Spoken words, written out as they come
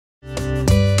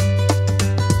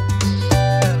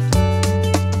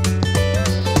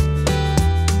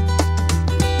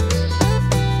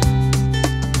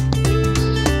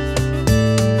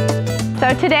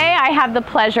So today I have the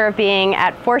pleasure of being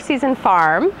at Four Season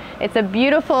Farm. It's a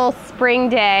beautiful spring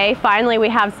day. Finally we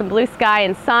have some blue sky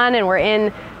and sun and we're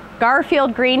in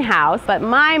Garfield greenhouse. But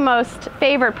my most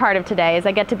favorite part of today is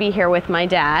I get to be here with my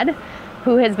dad,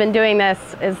 who has been doing this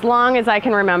as long as I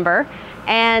can remember.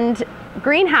 And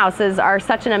greenhouses are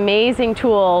such an amazing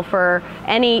tool for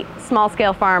any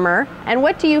small-scale farmer. And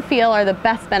what do you feel are the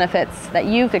best benefits that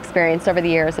you've experienced over the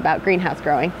years about greenhouse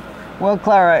growing? Well,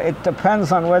 Clara, it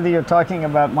depends on whether you're talking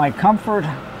about my comfort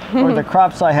or the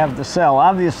crops I have to sell.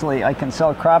 Obviously, I can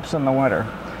sell crops in the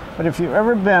winter. But if you've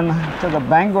ever been to the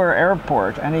Bangor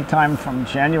airport anytime from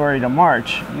January to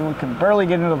March, you can barely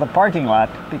get into the parking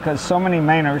lot because so many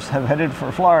Mainers have headed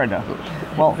for Florida.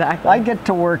 Well, exactly. I get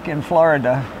to work in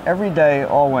Florida every day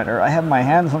all winter. I have my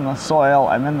hands in the soil,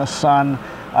 I'm in the sun,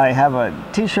 I have a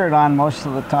t-shirt on most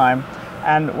of the time.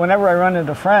 And whenever I run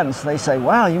into friends, they say,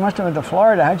 wow, you must have been to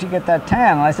Florida. How'd you get that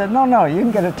tan? And I said, no, you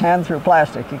can get a tan through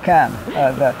plastic. You can.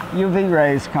 The UV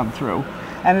rays come through.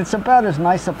 And it's about as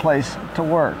nice a place to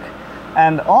work.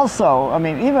 And also, I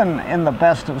mean, even in the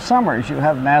best of summers, you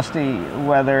have nasty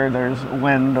weather, there's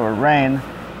wind or rain.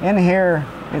 In here,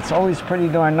 it's always pretty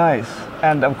darn nice.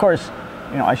 And of course,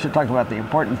 you know, I should talk about the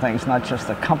important things, not just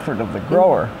the comfort of the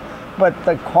grower, but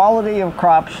the quality of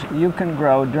crops you can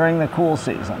grow during the cool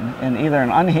season in either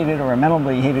an unheated or a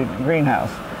minimally heated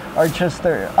greenhouse are just,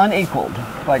 they're unequaled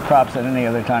by crops at any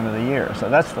other time of the year. So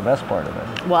that's the best part of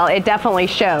it. Well, it definitely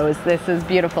shows. This is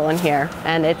beautiful in here,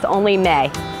 and it's only May.